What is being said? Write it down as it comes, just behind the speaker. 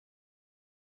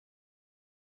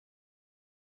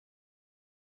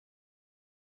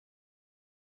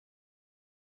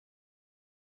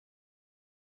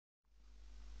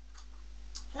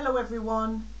Hello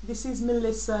everyone, this is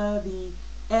Melissa, the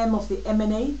M of the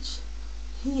M&H,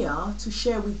 here to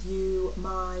share with you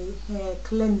my hair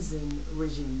cleansing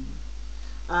regime.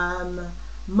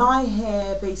 My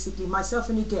hair, basically, myself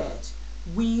and Yvette,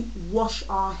 we wash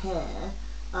our hair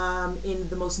in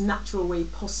the most natural way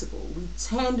possible. We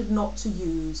tend not to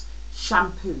use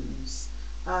shampoos,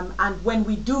 and when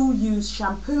we do use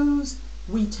shampoos,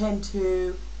 we tend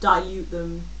to dilute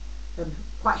them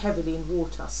quite heavily in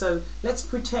water. So let's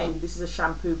pretend this is a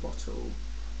shampoo bottle.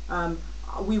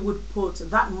 We would put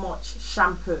that much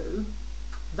shampoo,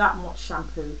 and that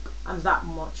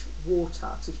much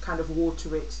water to kind of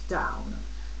water it down.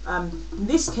 In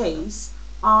this case,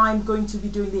 I'm going to be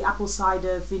doing the apple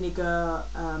cider vinegar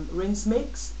rinse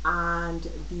mix and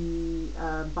the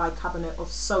bicarbonate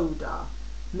of soda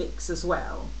mix as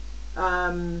well.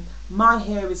 My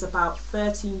hair is about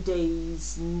 13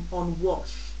 days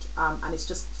unwashed, and it's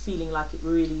just feeling like it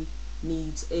really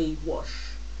needs a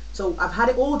wash. So I've had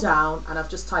it all down and I've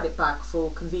just tied it back for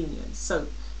convenience. So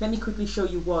let me quickly show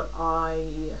you what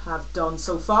I have done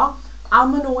so far.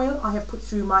 Almond oil I have put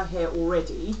through my hair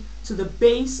already. To the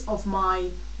base of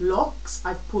my locks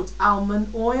I've put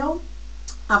almond oil.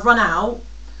 I've run out,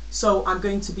 so I'm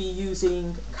going to be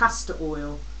using castor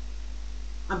oil.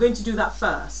 I'm going to do that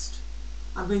first.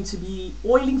 I'm going to be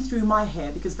oiling through my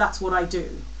hair because that's what I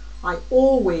do. I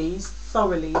always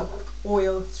thoroughly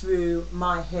oil through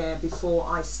my hair before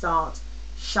I start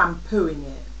shampooing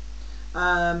it.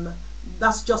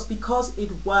 That's just because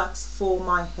it works for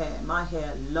my hair. My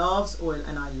hair loves oil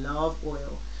and I love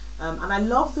oil. And I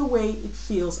love the way it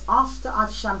feels after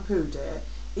I've shampooed it.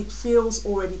 It feels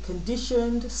already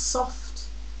conditioned, soft,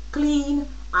 clean,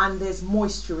 and there's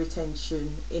moisture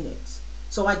retention in it.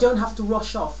 So I don't have to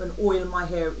rush off and oil my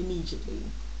hair immediately,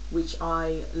 which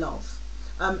I love.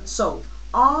 So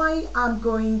I am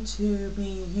going to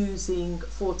be using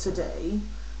for today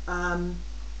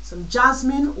some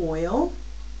jasmine oil,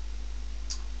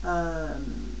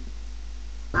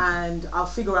 and I'll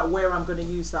figure out where I'm going to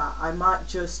use that. I might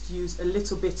just use a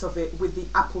little bit of it with the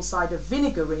apple cider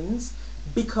vinegar rinse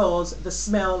because the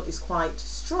smell is quite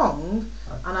strong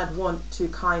and I'd want to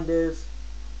kind of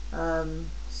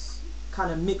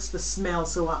mix the smell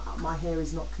so my hair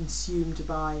is not consumed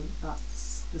by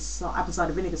this apple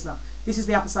cider vinegar smell. This is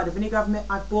the apple cider vinegar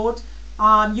I've bought.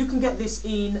 You can get this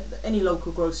in any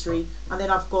local grocery, and then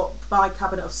I've got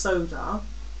bicarbonate of soda,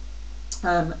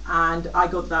 and I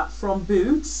got that from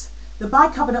Boots. The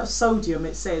bicarbonate of sodium,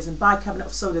 it says, and bicarbonate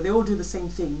of soda, they all do the same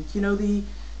thing. You know, the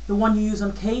one you use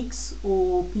on cakes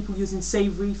or people use in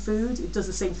savoury food, it does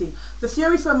the same thing. The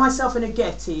theory for myself and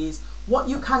Yvette is what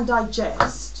you can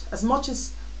digest, as much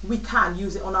as we can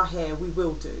use it on our hair, we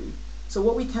will do. So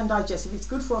what we can digest, if it's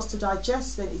good for us to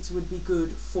digest, then it would be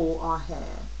good for our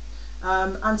hair.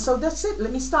 And so that's it.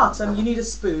 Let me start. You need a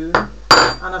spoon, and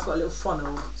I've got a little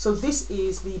funnel. So this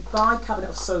is the bicarbonate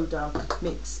of soda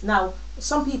mix. Now,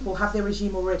 some people have their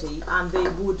regime already, and they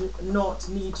would not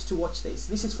need to watch this.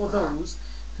 This is for those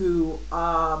who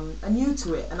are new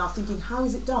to it and are thinking, how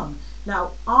is it done?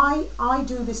 Now, I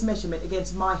do this measurement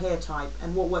against my hair type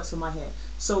and what works for my hair.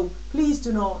 So please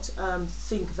do not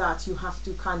think that you have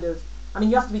to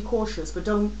you have to be cautious, but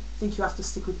don't think you have to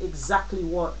stick with exactly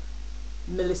what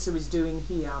Melissa is doing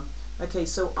here. Okay,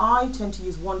 so I tend to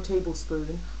use 1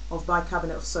 tablespoon of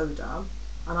bicarbonate of soda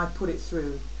and I put it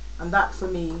through, and that for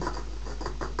me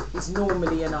is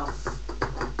normally enough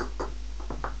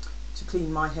to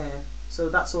clean my hair. So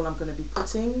that's all I'm going to be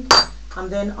putting, and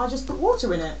then I just put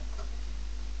water in it.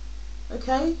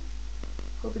 Okay,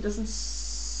 hope it doesn't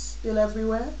spill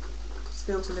everywhere.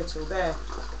 Spill too little. There,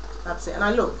 that's it. And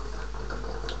I look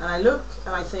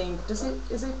and I think, is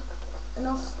it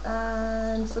enough?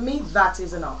 And for me, that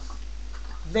is enough.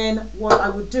 Then what I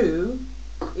would do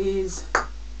is,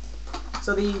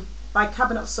 so the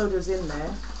bicarbonate of soda is in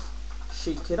there,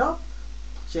 shake it up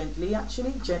gently,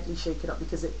 gently shake it up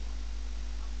because it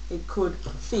could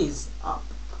fizz up.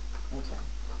 Okay,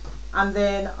 and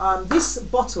then this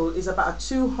bottle is about a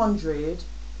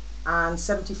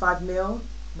 275 ml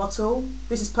bottle.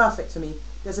 This is perfect for me.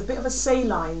 There's a bit of a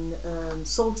saline,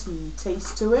 salty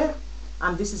taste to it,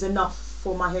 and this is enough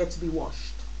for my hair to be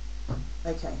washed.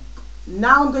 Okay,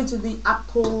 now I'm going to the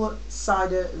apple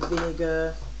cider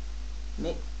vinegar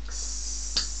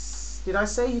mix. Did I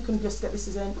say you can just get this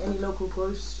as any local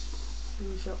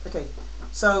grocery shop? Okay,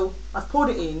 so I've poured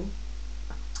it in,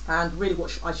 and really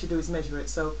what I should do is measure it.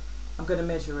 So I'm going to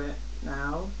measure it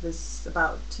now. There's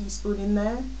about a teaspoon in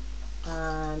there,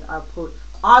 and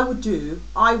I would do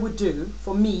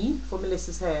for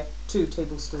Melissa's hair 2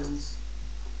 tablespoons,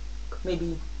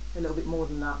 maybe a little bit more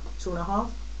than that,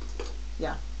 2.5.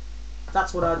 Yeah,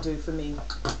 That's what I'd do for me.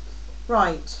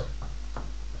 Right.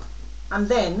 And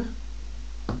then,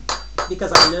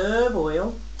 because I love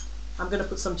oil, I'm going to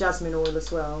put some jasmine oil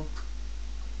as well.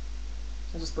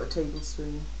 I just put a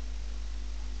tablespoon.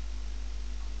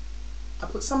 I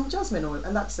put some jasmine oil,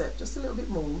 and that's it. Just a little bit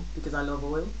more, because I love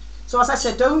oil. So as I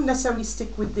said, don't necessarily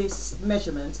stick with this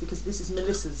measurement, because this is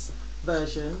Melissa's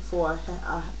version for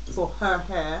her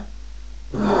hair.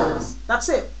 Yours. That's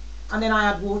it. And then I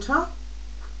add water.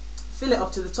 Fill it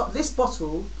up to the top. This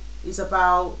bottle is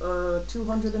about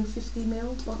 250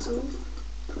 ml bottle.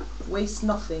 Waste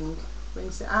nothing.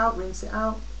 Rinse it out, rinse it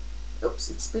out. Oops,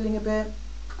 it's spilling a bit.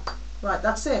 Right,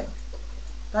 that's it.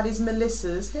 That is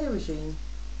Melissa's hair regime.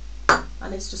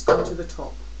 And it's just gone to the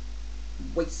top.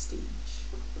 Wastage.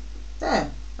 There,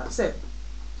 that's it.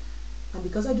 And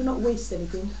because I do not waste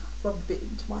anything, rub a bit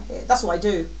into my hair. That's what I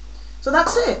do. So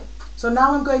that's it. So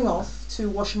now I'm going off to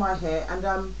wash my hair, and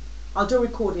I'll do a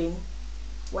recording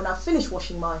when I finish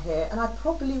washing my hair, and I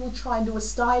probably will try and do a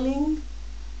styling,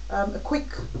 a quick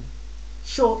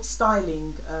short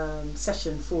styling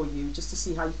session for you, just to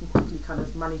see how you can quickly kind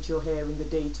of manage your hair in the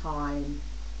daytime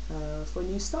for a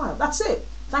new style. That's it.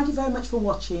 Thank you very much for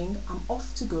watching. I'm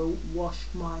off to go wash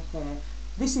my hair.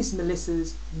 This is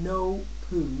Melissa's no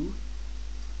poo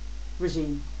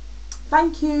regime.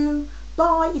 Thank you.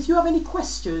 Bye. If you have any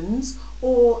questions,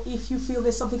 or if you feel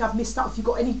there's something I've missed out, if you've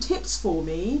got any tips for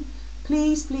me,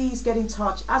 please get in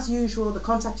touch. As usual, the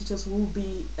contact details will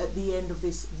be at the end of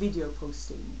this video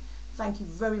posting. Thank you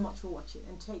very much for watching,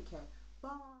 and take care.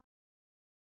 Bye.